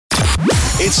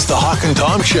It's the Hawk and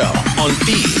Tom Show on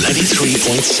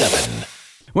B93.7.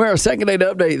 Well, our second date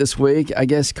update this week. I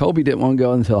guess Colby didn't want to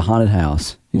go into a haunted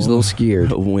house. He's a little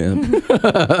scared. A wimp.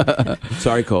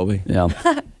 Sorry, Colby. Yeah.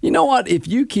 You know what? If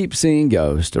you keep seeing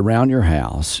ghosts around your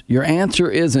house, your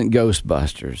answer isn't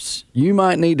Ghostbusters. You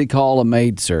might need to call a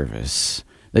maid service.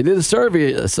 They did a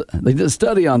survey. They did a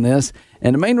study on this,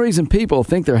 and the main reason people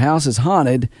think their house is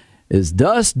haunted is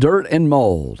dust, dirt, and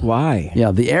mold. Why?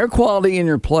 Yeah, the air quality in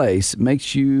your place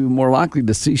makes you more likely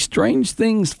to see strange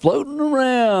things floating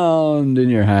around in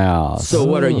your house. So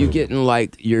what, are you getting,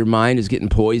 like, your mind is getting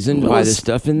poisoned by the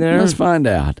stuff in there? Let's find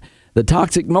out. The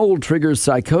toxic mold triggers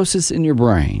psychosis in your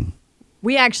brain.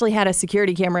 We actually had a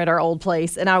security camera at our old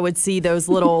place, and I would see those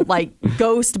little, like,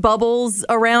 ghost bubbles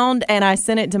around, and I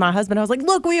sent it to my husband. I was like,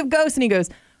 look, we have ghosts. And he goes,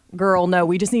 girl, no,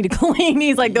 we just need to clean.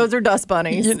 He's like, those are dust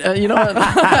bunnies. You know what?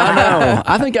 I know.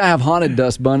 I think I have haunted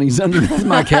dust bunnies underneath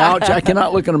my couch. I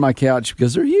cannot look under my couch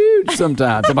because they're huge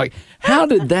sometimes. I'm like, how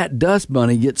did that dust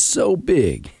bunny get so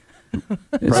big?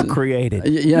 Procreated.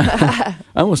 Yeah.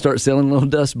 I'm going to start selling little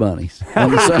dust bunnies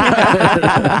on the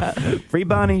side. Free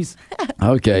bunnies.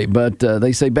 Okay, but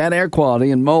they say bad air quality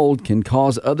and mold can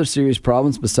cause other serious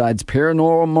problems besides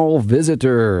paranormal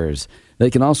visitors. They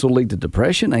can also lead to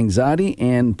depression, anxiety,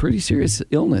 and pretty serious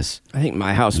illness. I think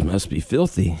my house must be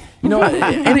filthy. You know,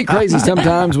 ain't it crazy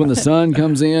sometimes when the sun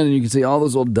comes in and you can see all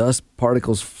those little dust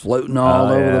particles floating all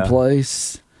over the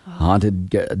place?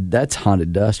 That's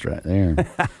haunted dust right there.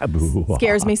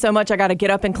 Scares me so much I got to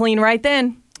get up and clean right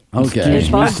then. Okay.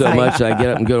 Scares me so much I get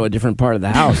up and go to a different part of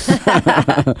the house.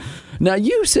 Now,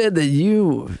 you said that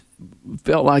you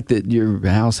felt like that your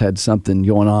house had something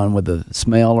going on with the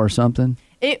smell or something.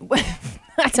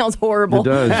 That sounds horrible. It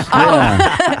does.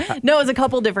 Yeah. No, it was a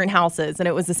couple different houses, and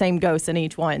it was the same ghost in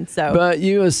each one. So, but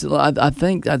I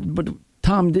think, but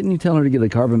Tom, didn't you tell her to get a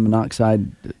carbon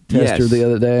monoxide tester the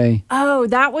other day? Oh,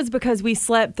 that was because we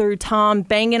slept through Tom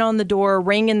banging on the door,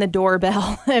 ringing the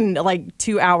doorbell, and like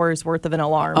 2 hours worth of an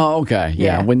alarm. Oh, okay.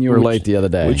 Yeah, Yeah. when you were late the other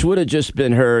day. Which would have just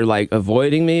been her, like,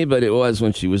 avoiding me, but it was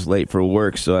when she was late for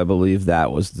work, so I believe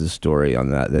that was the story on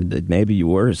that maybe you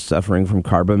were suffering from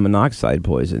carbon monoxide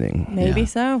poisoning. Maybe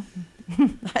so.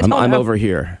 I'm over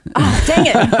here. Oh, dang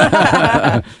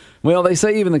it. Well, they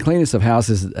say even the cleanest of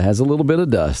houses has a little bit of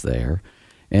dust there.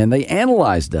 And they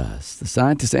analyzed dust. The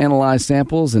scientists analyzed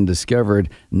samples and discovered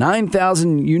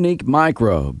 9,000 unique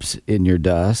microbes in your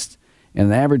dust, and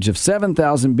an average of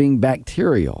 7,000 being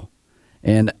bacterial.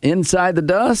 And inside the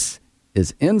dust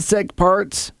is insect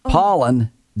parts,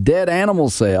 pollen, dead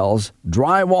animal cells,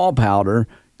 drywall powder,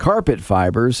 carpet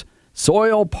fibers,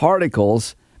 soil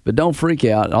particles. But don't freak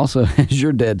out. It also has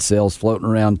your dead cells floating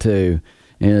around too.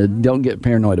 And don't get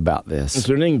paranoid about this. Is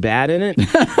there anything bad in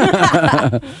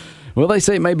it? Well, they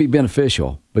say it may be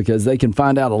beneficial because they can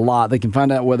find out a lot. They can find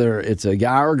out whether it's a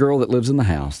guy or a girl that lives in the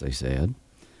house, they said.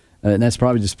 And that's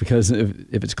probably just because if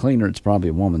it's cleaner, it's probably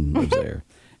a woman that lives there.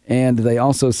 And they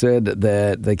also said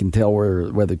that they can tell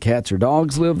whether cats or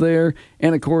dogs live there.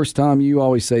 And, of course, Tom, you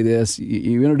always say this.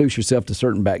 You introduce yourself to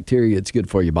certain bacteria, it's good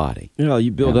for your body. You know,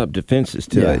 you build up defenses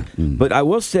to it. Mm. But I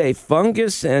will say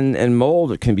fungus and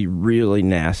mold can be really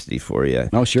nasty for you.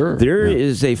 Oh, sure. There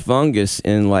is a fungus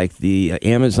in, like, the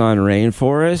Amazon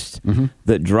rainforest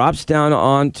that drops down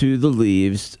onto the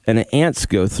leaves, and ants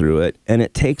go through it, and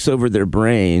it takes over their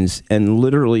brains and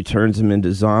literally turns them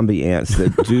into zombie ants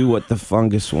that do what the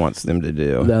fungus wants them to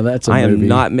do. Now, that's a I movie. am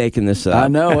not making this up. I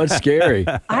know. It's scary.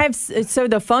 So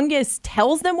the fungus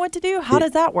tells them what to do? How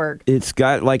does that work? It's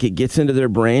got, like, it gets into their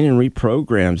brain and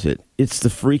reprograms it. It's the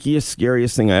freakiest,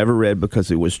 scariest thing I ever read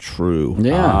because it was true.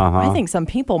 Yeah. I think some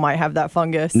people might have that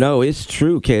fungus. No, it's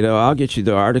true, Cato. I'll get you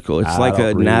the article. It's like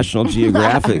a National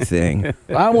Geographic thing.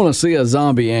 I want to see a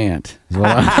zombie ant. You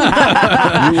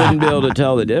wouldn't be able to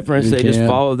tell the difference. You They just can't.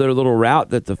 follow their little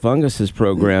route that the fungus has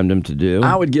programmed them to do.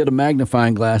 I would get a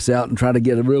magnifying glass out and try to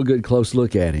get a real good close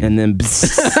look at him. And then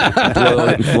blow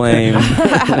it in flame.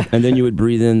 And then you would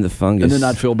breathe in the fungus. And then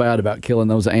I'd feel bad about killing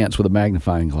those ants with a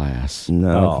magnifying glass.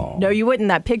 No. No, you wouldn't.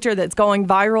 That picture that's going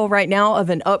viral right now of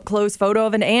an up-close photo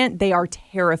of an ant, they are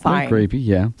terrifying. Creepy,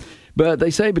 yeah. But they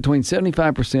say between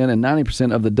 75% and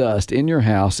 90% of the dust in your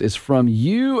house is from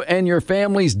you and your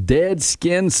family's dead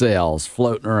skin cells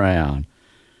floating around.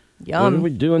 What are we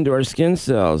doing to our skin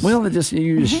cells? Well,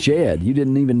 you just shed. You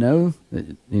didn't even know.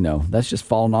 that's just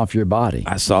falling off your body.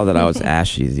 I saw that I was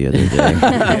ashy the other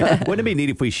day. Wouldn't it be neat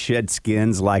if we shed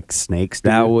skins like snakes do?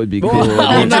 That would be cool.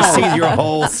 You just see your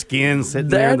whole skin sitting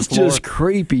there on the That's floor. just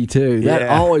creepy, too. That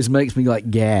Yeah. always makes me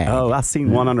gag. Oh, I've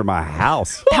seen one under my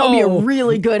house. That would be a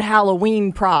really good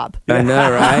Halloween prop. I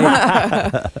know,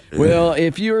 right? Well,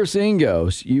 if you're seeing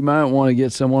ghosts, you might want to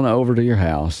get someone over to your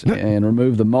house and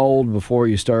remove the mold before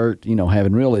you start,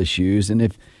 having real issues. And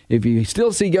if you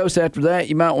still see ghosts after that,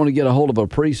 you might want to get a hold of a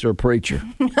priest or a preacher.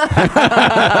 Maybe,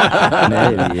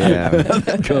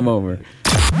 yeah. Come over.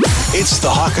 It's the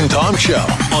Hawk and Tom Show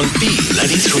on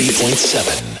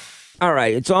B93.7. All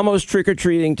right, it's almost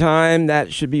trick-or-treating time.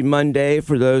 That should be Monday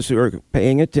for those who are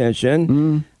paying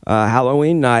attention.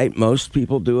 Halloween night. Most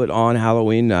people do it on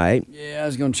Halloween night. Yeah, I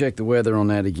was going to check the weather on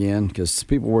that again because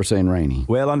people were saying rainy.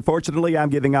 Well, unfortunately, I'm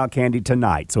giving out candy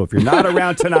tonight. So if you're not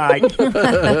around tonight,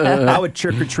 I would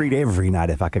trick-or-treat every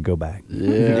night if I could go back.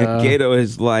 Yeah. Gato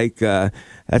is like,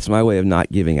 that's my way of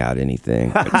not giving out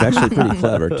anything. It's actually pretty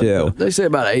clever, too. They say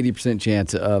about 80%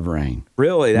 chance of rain.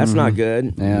 Really? That's not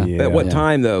good? Yeah. At what Yeah.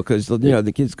 time, though? Because,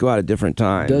 the kids go out at different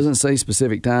times. Doesn't say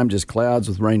specific time, just clouds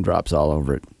with raindrops all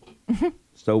over it.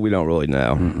 So we don't really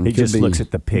know. He just looks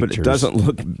at the pictures. But it doesn't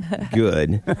look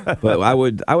good. But I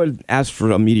would ask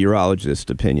for a meteorologist's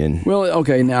opinion. Well,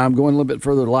 okay, now I'm going a little bit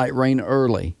further. Light rain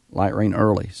early,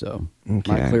 so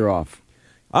might clear off.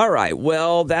 All right.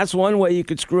 Well, that's one way you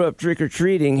could screw up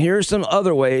trick-or-treating. Here's some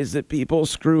other ways that people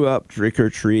screw up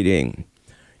trick-or-treating.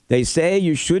 They say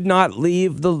you should not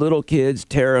leave the little kids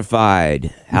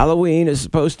terrified. Halloween is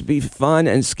supposed to be fun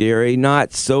and scary,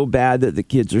 not so bad that the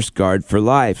kids are scarred for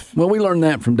life. Well, we learned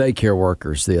that from daycare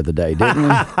workers the other day, didn't we?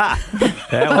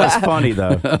 That was funny,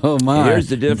 though. Oh, my. Here's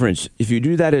the difference. If you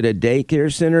do that at a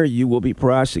daycare center, you will be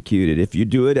prosecuted. If you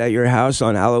do it at your house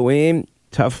on Halloween,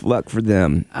 tough luck for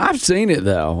them. I've seen it,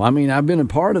 though. I mean, I've been a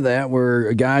part of that where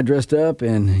a guy dressed up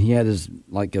and he had his,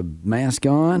 a mask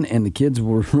on, and the kids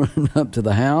were running up to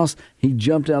the house. He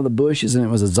jumped out of the bushes, and it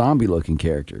was a zombie-looking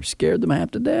character. Scared them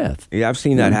half to death. Yeah, I've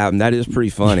seen that happen. That is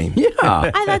pretty funny.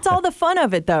 Yeah. That's all the fun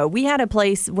of it, though. We had a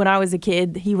place when I was a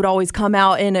kid. He would always come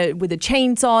out with a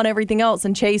chainsaw and everything else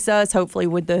and chase us, hopefully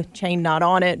with the chain not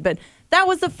on it. But that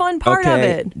was the fun part of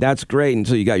it. That's great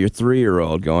until you got your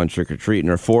 3-year-old going trick-or-treating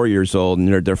or 4 years old and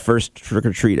they're their first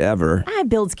trick-or-treat ever. That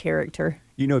builds character.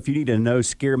 If you need a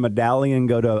no-scare medallion,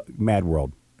 go to Mad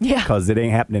World. Yeah. Because it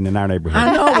ain't happening in our neighborhood.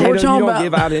 I know. You don't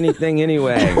give out anything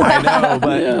anyway. I know,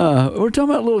 but Yeah, we're talking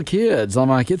about little kids. I'm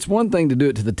like, it's one thing to do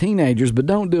it to the teenagers, but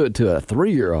don't do it to a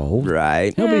 3-year-old.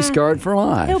 Right. He'll be scarred for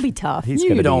life. He'll be tough. he's You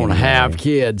gonna don't be have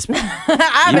kids.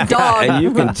 I have a dog. And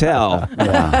you can tell.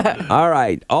 All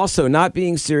right. Also, not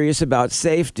being serious about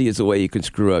safety is a way you can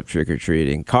screw up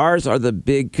trick-or-treating. Cars are the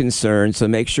big concern, so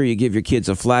make sure you give your kids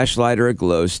a flashlight or a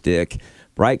glow stick.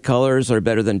 Bright colors are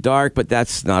better than dark, but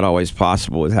that's not always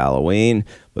possible with Halloween.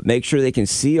 But make sure they can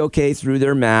see okay through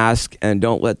their mask and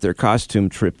don't let their costume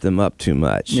trip them up too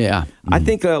much. Yeah. I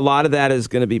think a lot of that is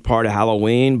going to be part of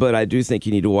Halloween, but I do think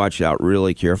you need to watch out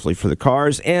really carefully for the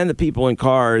cars, and the people in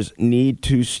cars need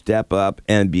to step up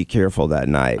and be careful that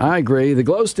night. I agree. The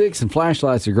glow sticks and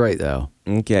flashlights are great, though.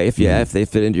 Okay, if they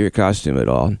fit into your costume at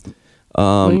all.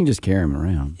 Well, you can just carry them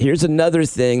around. Here's another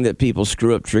thing that people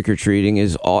screw up trick-or-treating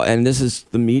and this is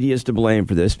the media's to blame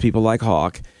for this, people like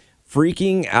Hawk,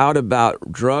 freaking out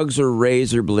about drugs or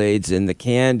razor blades in the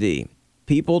candy.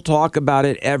 People talk about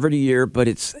it every year, but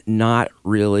it's not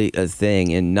really a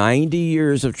thing. In 90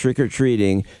 years of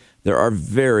trick-or-treating, there are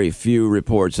very few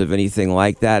reports of anything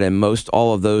like that, and most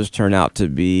all of those turn out to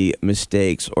be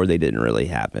mistakes or they didn't really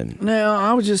happen. Now,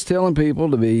 I was just telling people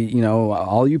to be,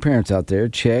 all you parents out there,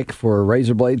 check for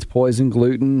razor blades, poison,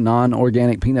 gluten,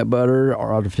 non-organic peanut butter,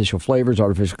 or artificial flavors,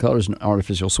 artificial colors, and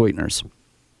artificial sweeteners.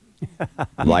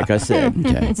 Like I said.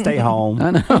 Okay. stay home.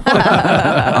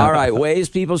 All right, ways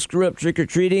people screw up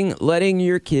trick-or-treating, letting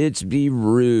your kids be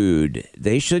rude.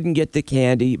 They shouldn't get the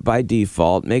candy by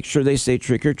default. Make sure they say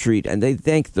trick-or-treat, and they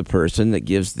thank the person that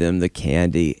gives them the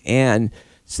candy, and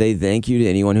say thank you to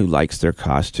anyone who likes their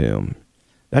costume.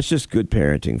 That's just good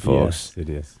parenting, folks. Yes, it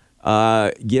is.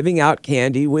 Giving out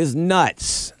candy with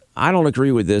nuts. I don't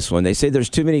agree with this one. They say there's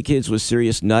too many kids with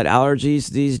serious nut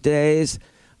allergies these days.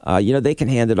 They can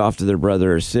hand it off to their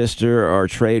brother or sister or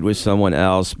trade with someone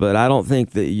else, but I don't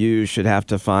think that you should have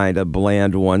to find a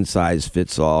bland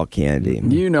one-size-fits-all candy.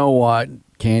 You know what?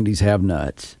 Candies have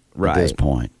nuts at this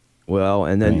point. Well,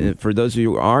 and then for those of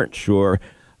you who aren't sure,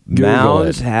 Google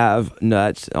Mounds it. have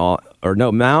nuts,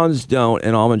 Mounds don't,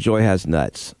 and Almond Joy has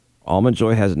nuts. Almond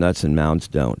Joy has nuts and Mounds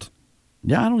don't.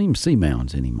 Yeah, I don't even see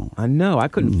Mounds anymore. I know. I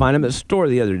couldn't find them at the store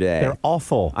the other day. They're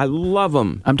awful. I love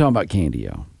them. I'm talking about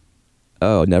Candy-O.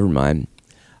 Oh, never mind.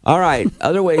 All right.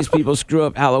 Other ways people screw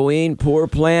up Halloween: poor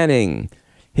planning.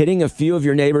 Hitting a few of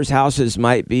your neighbors' houses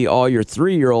might be all your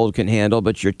 3-year-old can handle,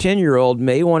 but your 10-year-old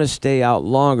may want to stay out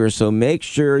longer, so make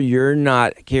sure you're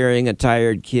not carrying a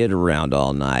tired kid around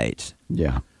all night.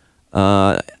 Yeah.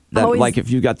 Like if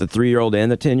you got the 3-year-old and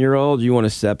the 10-year-old, you want to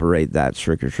separate that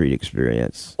trick-or-treat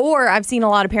experience. Or I've seen a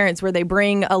lot of parents where they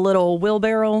bring a little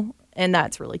wheelbarrow, and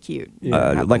that's really cute.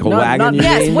 Like a wagon, you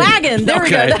Yes, mean? wagon. There we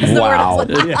go. That's the word I was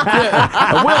looking for.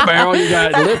 A wheelbarrow, you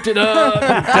got it lifted up.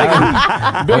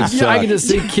 I can just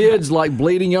see kids like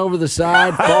bleeding over the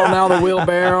side, falling out of the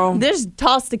wheelbarrow. Just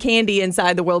toss the candy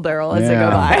inside the wheelbarrow as they go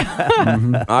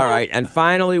by. All right. And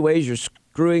finally, ways you're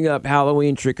screwing up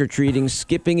Halloween trick-or-treating,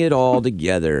 skipping it all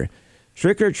together.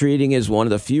 Trick-or-treating is one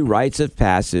of the few rites of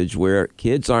passage where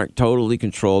kids aren't totally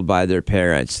controlled by their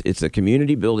parents. It's a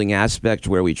community-building aspect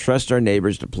where we trust our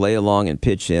neighbors to play along and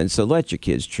pitch in, so let your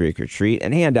kids trick-or-treat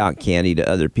and hand out candy to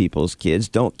other people's kids.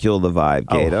 Don't kill the vibe,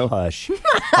 Gato. Oh, hush.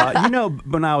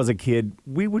 When I was a kid,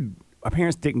 our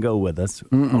parents didn't go with us.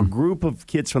 A group of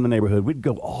kids from the neighborhood, we'd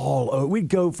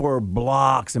go for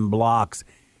blocks and blocks.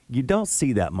 You don't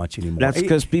see that much anymore. That's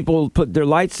because people put their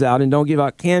lights out and don't give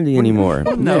out candy anymore.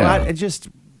 No, Yeah. I just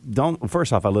don't.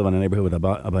 First off, I live in a neighborhood with a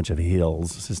bunch of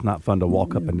hills. It's just not fun to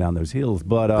walk up and down those hills.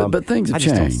 But things have I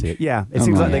just don't changed. see it. Yeah, it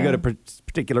seems like they go to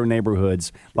particular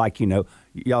neighborhoods, like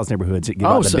y'all's neighborhoods that give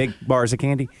out the big bars of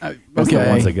candy. Those are the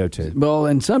ones they go to. Well,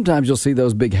 and sometimes you'll see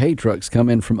those big hay trucks come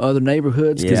in from other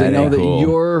neighborhoods because Yeah, they know they're that cool.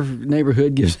 your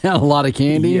neighborhood gives out a lot of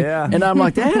candy. Yeah. And I'm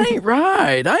like, that ain't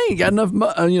right. I ain't got enough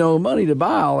money to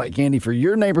buy all that candy for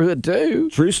your neighborhood too.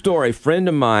 True story. Friend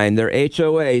of mine, their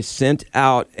HOA sent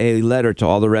out a letter to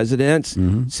all the residents,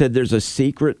 said there's a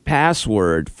secret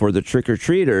password for the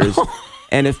trick-or-treaters.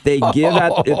 And if they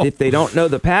if they don't know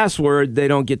the password, they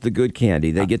don't get the good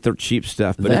candy. They get the cheap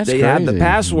stuff. But That's if they have the crazy.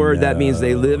 password, that means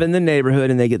they live in the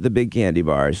neighborhood and they get the big candy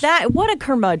bars. What a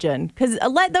curmudgeon. Because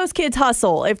let those kids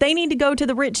hustle. If they need to go to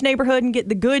the rich neighborhood and get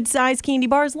the good sized candy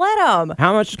bars, let them.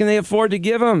 How much can they afford to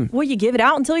give them? Well, you give it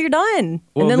out until you're done.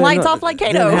 Well, and then lights off like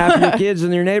Cato. Then half your kids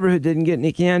in your neighborhood didn't get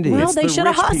any candy. Well, It's they the should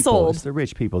have rich people. hustled. It's the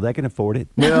rich people. They can afford it.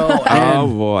 Well, Oh,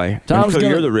 and boy. Tom's So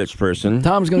gonna- you're the rich person.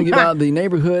 Tom's going to give out the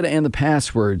neighborhood and the password.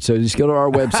 So just go to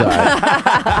our website.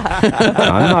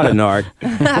 I'm not a narc.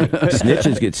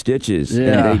 Snitches get stitches,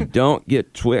 Yeah. and they don't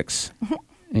get Twix.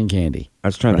 and candy. I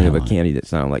was trying to think of a candy that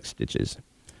sounded like Stitches.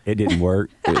 It didn't work.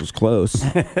 It was close.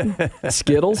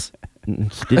 Skittles?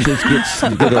 Stitches get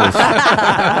Skittles.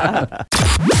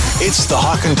 It's the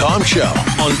Hawk and Tom Show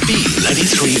on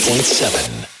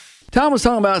B93.7. Tom was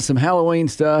talking about some Halloween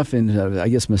stuff and I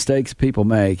guess mistakes people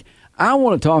make. I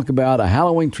want to talk about a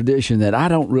Halloween tradition that I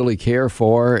don't really care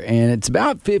for, and it's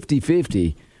about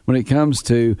 50-50 when it comes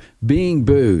to being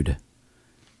booed.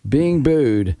 Being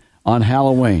booed on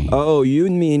Halloween. Oh, you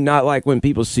mean not like when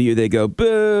people see you, they go,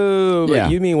 boo. But Yeah.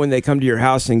 you mean when they come to your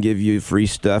house and give you free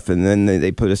stuff, and then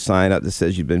they put a sign up that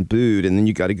says you've been booed, and then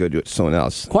you got to go do it to someone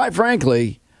else. Quite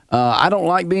frankly, I don't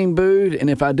like being booed, and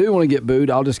if I do want to get booed,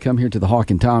 I'll just come here to the Hawk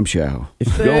and Tom Show.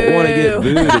 If you don't want to get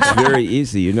booed, it's very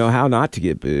easy. You know how not to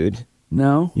get booed.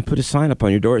 No? You put a sign up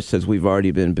on your door that says we've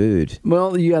already been booed.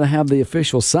 Well, you got to have the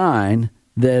official sign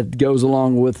that goes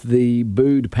along with the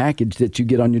booed package that you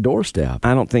get on your doorstep.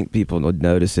 I don't think people would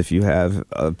notice if you have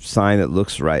a sign that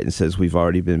looks right and says we've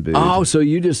already been booed. Oh, so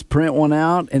you just print one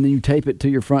out and then you tape it to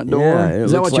your front door? Yeah, it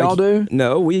Is that looks what y'all like- do?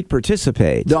 No, we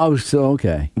participate. Oh, so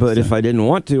okay. But So, if I didn't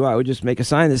want to, I would just make a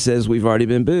sign that says we've already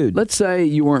been booed. let's say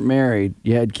you weren't married,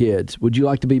 you had kids. Would you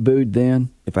like to be booed then?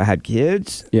 If I had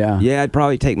kids, Yeah. I'd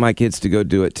probably take my kids to go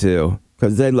do it too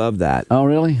because they love that. Oh,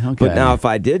 really? Okay. But now, if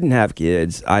I didn't have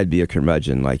kids, I'd be a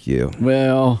curmudgeon like you.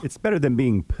 well, It's better than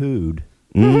being pooed.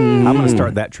 I'm going to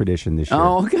start that tradition this year.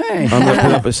 oh, okay. I'm going to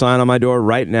put up a sign on my door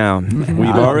right now. We've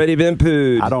already been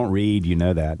pooed. I don't read, you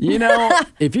know that. You know,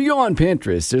 if you go on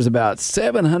Pinterest, there's about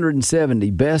 770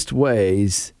 best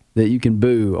ways that you can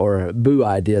boo or boo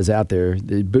ideas out there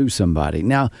that boo somebody.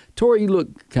 Now, Tori, you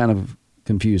look kind of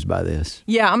confused by this.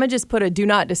 Yeah, I'm going to just put a do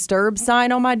not disturb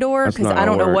sign on my door That's because not I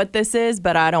don't gonna know work. what this is,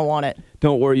 but I don't want it.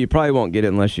 Don't worry, you probably won't get it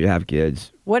unless you have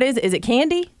kids. What is it? Is it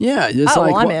candy? Yeah, it's Oh,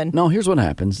 like well, I'm in. No, here's what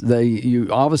happens.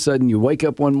 You all of a sudden you wake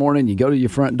up one morning, you go to your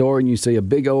front door and you see a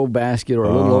big old basket or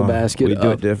a little old basket. We do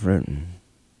of- it different.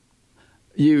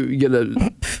 You get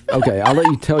a okay. I'll let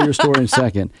you tell your story in a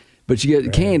second, but you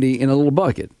get candy in a little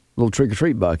bucket, a little trick or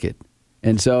treat bucket,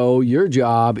 and so your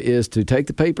job is to take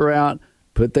the paper out,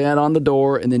 Put that on the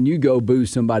door, and then you go boo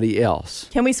somebody else.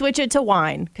 Can we switch it to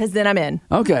wine? Because then I'm in.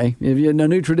 Okay, if you know,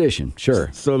 new tradition, sure.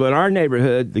 So in our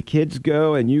neighborhood, the kids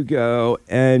go and you go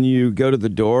to the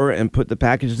door and put the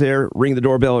package there, ring the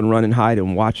doorbell and run and hide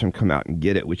and watch them come out and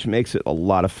get it, which makes it a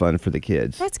lot of fun for the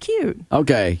kids. That's cute.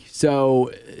 Okay,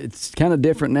 so it's kind of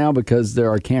different now because there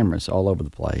are cameras all over the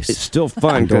place. It's still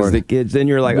fun because the kids, then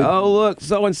you're like, oh, look,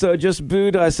 so-and-so just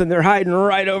booed us and they're hiding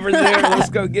right over there. Let's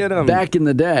go get them. Back in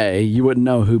the day, you wouldn't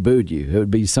know who booed you. It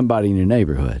would be somebody in your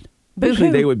neighborhood.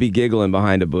 Usually they would be giggling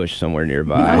behind a bush somewhere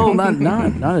nearby. No,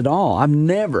 not at all. I've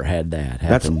never had that happen.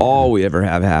 That's all we ever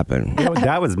have happen. You know,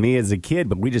 that was me as a kid,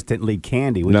 but we just didn't leave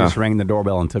candy. We just rang the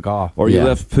doorbell and took off. Or you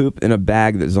left poop in a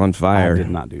bag that's on fire. I did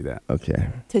not do that. Okay.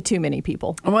 To too many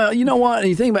people. Well, you know what?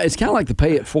 You think about it, it's kind of like the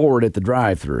pay it forward at the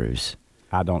drive-thrus.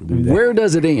 I don't do that. Where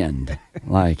does it end?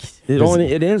 Like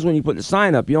It ends when you put the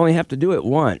sign up. You only have to do it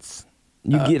once.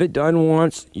 You get it done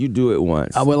once, you do it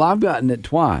once. well, I've gotten it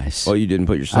twice. Oh, you didn't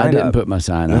put your sign up? I didn't put my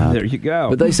sign up. There you go.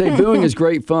 But they say booing is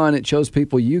great fun. It shows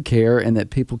people you care and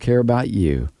that people care about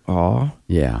you. Aw.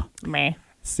 Yeah. Meh.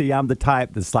 See, I'm the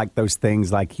type that's like those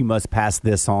things like you must pass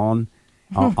this on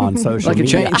social Like a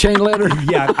media. chain letter?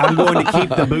 Yeah, I'm going to keep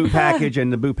the boot package,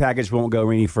 and the boot package won't go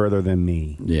any further than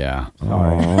me. Yeah.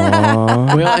 Sorry.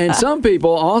 Well, and some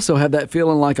people also have that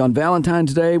feeling like on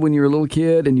Valentine's Day when you were a little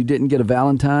kid and you didn't get a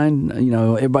Valentine. You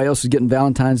know, everybody else was getting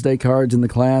Valentine's Day cards in the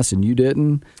class and you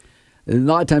didn't. A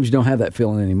lot of times you don't have that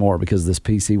feeling anymore because of this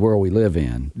PC world we live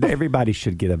in. Everybody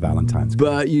should get a Valentine's card.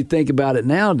 But you think about it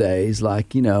nowadays,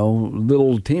 like, you know,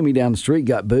 little Timmy down the street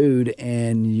got booed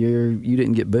and you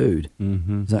didn't get booed.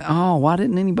 Mm-hmm. It's like, oh, why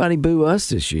didn't anybody boo us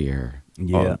this year?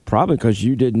 Yeah. Probably because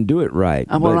you didn't do it right.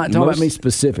 I'm not talking about me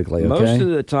specifically, okay? Most of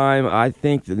the time, I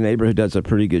think the neighborhood does a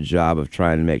pretty good job of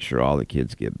trying to make sure all the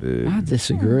kids get booed. I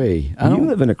disagree. You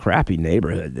live in a crappy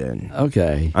neighborhood then.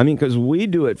 Okay. I mean, because we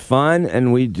do it fun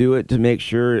and we do it to make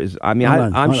sure.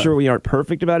 I'm sure we aren't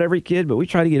perfect about every kid, but we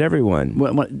try to get everyone.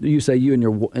 What you say you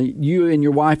and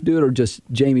your wife do it, or just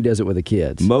Jamie does it with the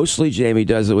kids? Mostly Jamie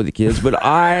does it with the kids, but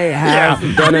I have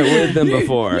done it with them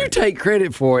before. You take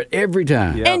credit for it every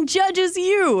time. Yeah. And judges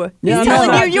you. Yeah, He's no,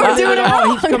 telling you you're doing it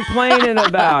wrong. He's complaining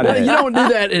about Well, it. you don't do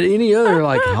that at any other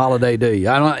like holiday, do you?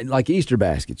 I don't like Easter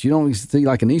baskets. You don't see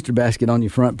like an Easter basket on your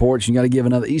front porch. You got to give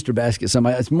another Easter basket to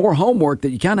somebody. It's more homework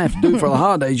that you kind of have to do for the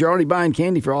holidays. You're already buying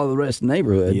candy for all the rest of the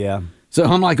neighborhood. Yeah. So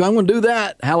I'm like, I'm going to do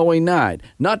that Halloween night.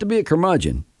 Not to be a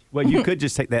curmudgeon. Well, you could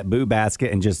just take that boo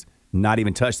basket and just not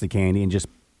even touch the candy and just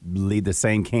leave the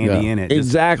same candy in it. Just-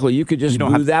 Exactly. You could just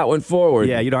move that one forward.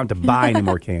 yeah, you don't have to buy any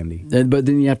more candy. But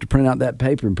then you have to print out that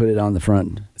paper and put it on the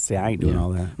front. See, I ain't doing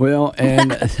all that. Well,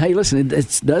 and hey, listen,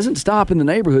 it doesn't stop in the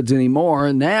neighborhoods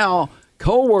anymore. Now,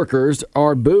 coworkers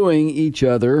are booing each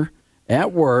other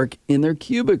at work in their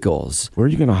cubicles. Where are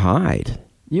you going to hide?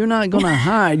 You're not going to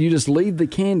hide. You just leave the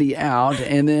candy out,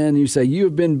 and then you say you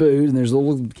have been booed, and there's a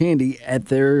little candy at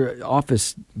their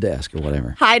office desk or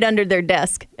whatever. Hide under their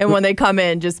desk. And when they come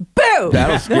in, just boo!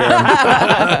 That'll scare them.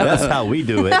 That's how we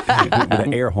do it with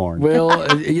an air horn. Well,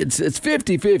 it's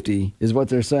 50-50 is what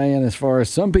they're saying as far as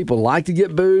some people like to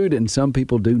get booed and some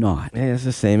people do not. Yeah, it's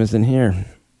the same as in here.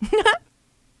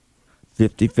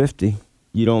 50-50.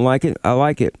 You don't like it? I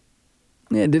like it.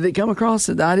 Yeah, did it come across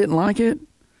that I didn't like it?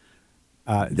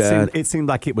 It seemed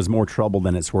like it was more trouble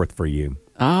than it's worth for you.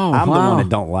 Oh, I'm the wow. one that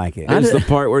don't like it. It's the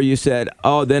part where you said,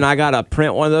 "Oh, then I gotta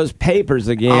print one of those papers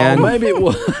again." Oh, maybe it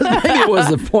was. Maybe it was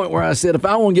the point where I said, if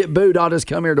I want to get booed, I'll just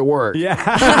come here to work. Yeah.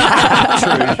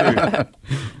 True.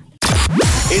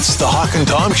 It's the Hawk and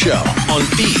Tom Show on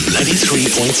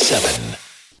B93.7.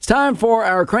 It's time for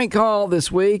our crank call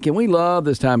this week, and we love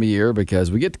this time of year because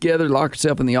we get together, lock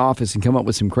ourselves in the office, and come up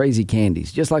with some crazy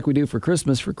candies, just like we do for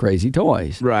Christmas for Crazy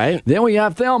Toys. Right. Then we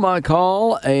have Thelma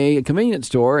call a convenience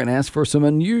store and ask for some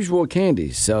unusual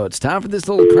candies. So it's time for this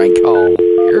little crank call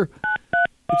here.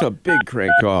 It's a big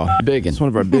crank call. Big 'un. It's one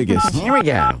of our biggest. Here we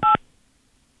go.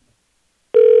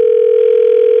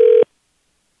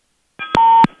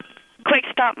 Quick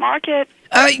Stop Market.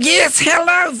 Yes,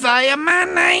 hello there. My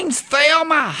name's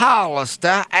Thelma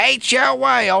Hollister, Hollister.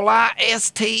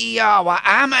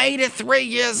 I'm 83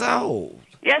 years old.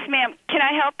 Yes, ma'am. Can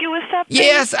I help you with something?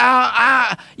 Yes,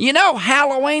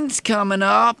 Halloween's coming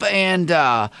up, and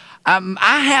I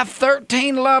have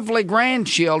 13 lovely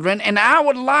grandchildren, and I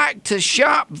would like to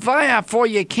shop there for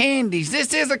your candies.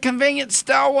 This is a convenience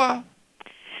store?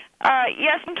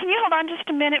 Yes, can you hold on just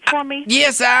a minute for me?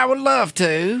 Yes, I would love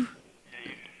to.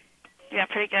 Yeah,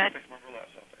 pretty good.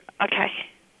 Okay.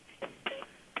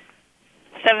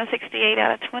 768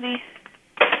 out of 20.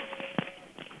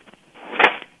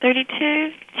 32,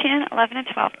 10, 11, and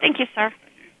 12. Thank you, sir.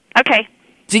 Okay.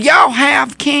 Do y'all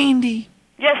have candy?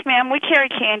 Yes, ma'am. We carry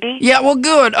candy. Yeah, well,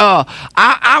 good.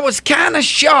 I was kind of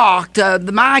shocked.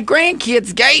 My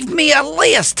grandkids gave me a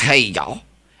list here,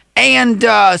 and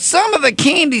some of the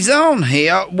candies on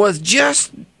here was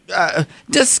just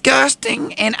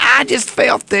disgusting, and I just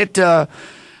felt that.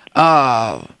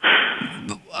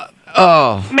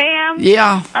 Ma'am?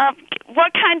 Yeah.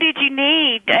 What kind did you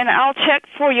need? And I'll check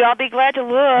for you. I'll be glad to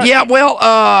look. Yeah, well,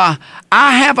 I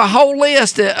have a whole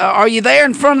list. Are you there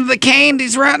in front of the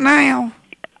candies right now?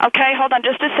 Okay, hold on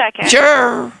just a second.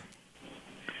 Sure.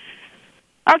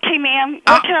 Okay, ma'am.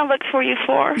 What can I look for you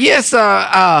for? Yes,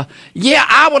 yeah,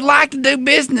 I would like to do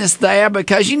business there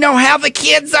because you know how the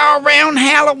kids are around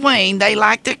Halloween. They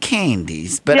like their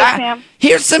candies. But Yes, ma'am.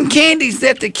 here's some candies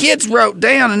that the kids wrote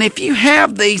down, and if you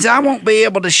have these, I won't be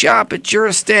able to shop at your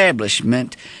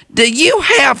establishment. Do you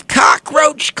have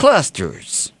cockroach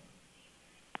clusters?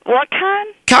 What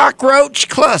kind? Cockroach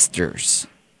clusters.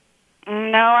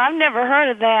 No, I've never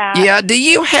heard of that. Yeah, do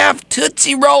you have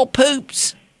Tootsie Roll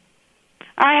poops?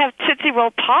 I have Tootsie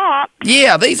Roll Pop.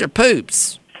 Yeah, these are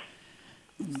poops.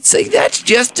 See, that's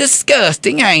just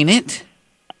disgusting, ain't it?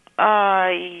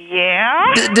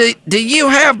 Yeah. Do you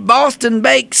have Boston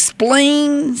Baked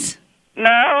Spleens? No,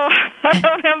 I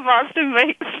don't have Boston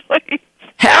Baked Spleens.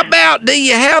 How about, do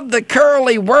you have the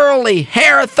Curly Whirly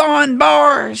Harathon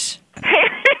bars?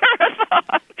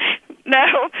 No,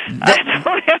 I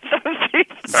don't have those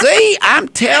either. See, I'm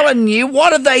telling you,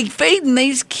 what are they feeding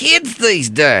these kids these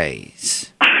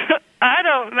days? I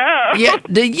don't know. Yeah,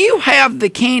 do you have the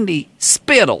candy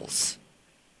Spittles?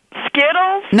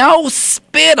 Skittles? No,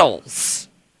 Spittles.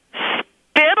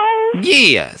 Skittles?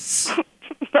 Yes.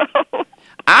 No.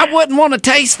 I wouldn't want to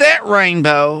taste that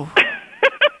rainbow.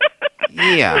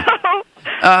 Yeah.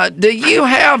 Do you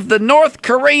have the North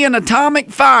Korean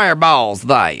atomic fireballs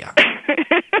there?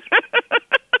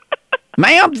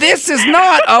 Ma'am, this is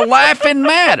not a laughing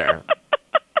matter.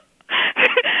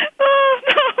 Oh,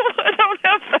 no, I don't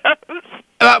have those.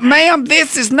 Ma'am,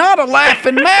 this is not a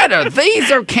laughing matter. These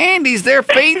are candies they're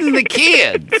feeding the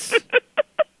kids.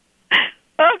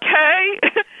 Okay.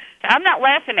 I'm not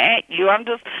laughing at you. I'm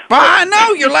just... Well, I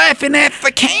know you're laughing at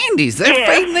the candies. They're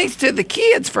Yeah. feeding these to the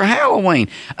kids for Halloween.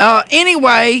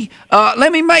 Anyway,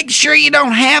 let me make sure you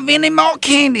don't have any more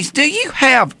candies. Do you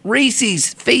have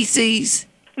Reese's Feces?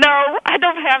 No, I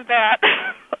don't have that.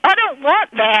 I don't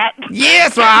want that.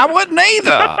 Yes, well, I wouldn't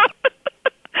either.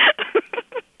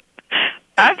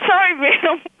 I'm sorry,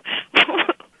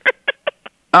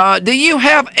 ma'am. Do you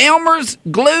have Elmer's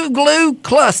Glue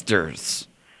Clusters?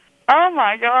 Oh,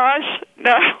 my gosh.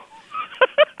 No.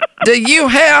 Do you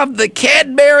have the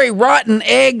Cadbury Rotten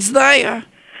Eggs there?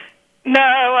 No,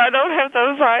 I don't have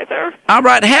those either. All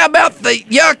right, how about the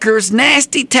Yuckers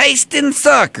Nasty Tasting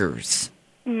Suckers?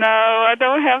 No, I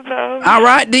don't have those. All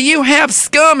right, do you have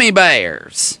Scummy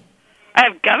Bears? I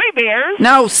have gummy bears.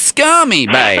 No, Scummy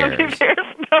Gummy Bears. bears,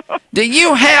 no. Do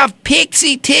you have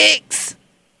Pixie Ticks?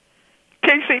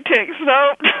 Pixie Ticks,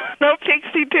 no. No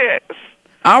Pixie Ticks.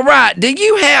 All right, do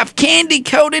you have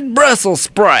candy-coated Brussels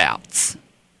sprouts?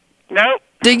 Nope.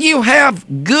 Do you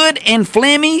have Good and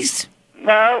Flemmies?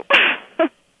 No.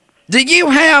 Do you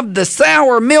have the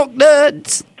Sour Milk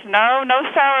Duds? No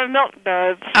sour milk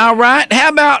duds. All right, how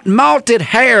about malted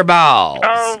hairballs?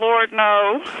 Oh, Lord,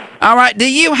 no. All right, do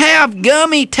you have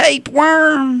gummy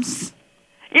tapeworms?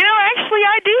 You know, actually,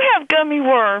 I do have gummy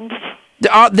worms.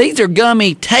 These are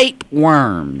gummy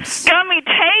tapeworms. Gummy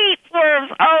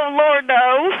tapeworms. Oh, Lord,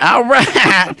 no. All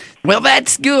right, well,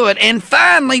 that's good. And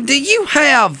finally, do you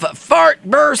have fart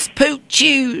burst poot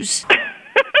chews?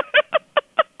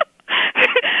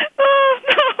 Oh,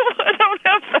 no, I don't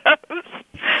have those.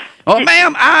 Well,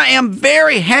 ma'am, I am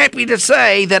very happy to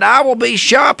say that I will be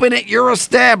shopping at your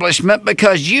establishment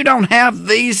because you don't have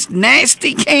these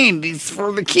nasty candies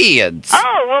for the kids.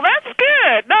 Oh, well, that's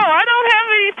good. No, I don't have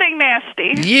anything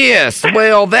nasty. Yes,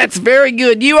 well, that's very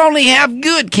good. You only have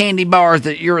good candy bars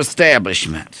at your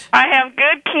establishment. I have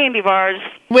good candy bars.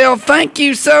 Well, thank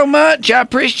you so much. I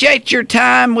appreciate your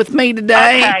time with me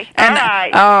today. Okay, And, all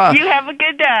right. You have a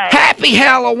good day. Happy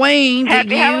Halloween to Happy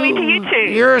you. Halloween to you, too.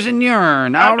 Yours and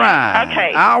yourn. All Okay, right.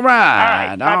 okay. All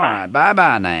right. All right, bye-bye. All right.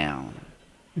 Bye-bye now.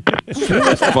 She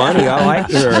was funny. I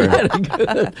liked her.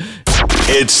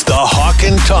 It's the Hawk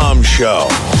and Tom Show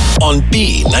on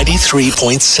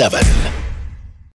B93.7.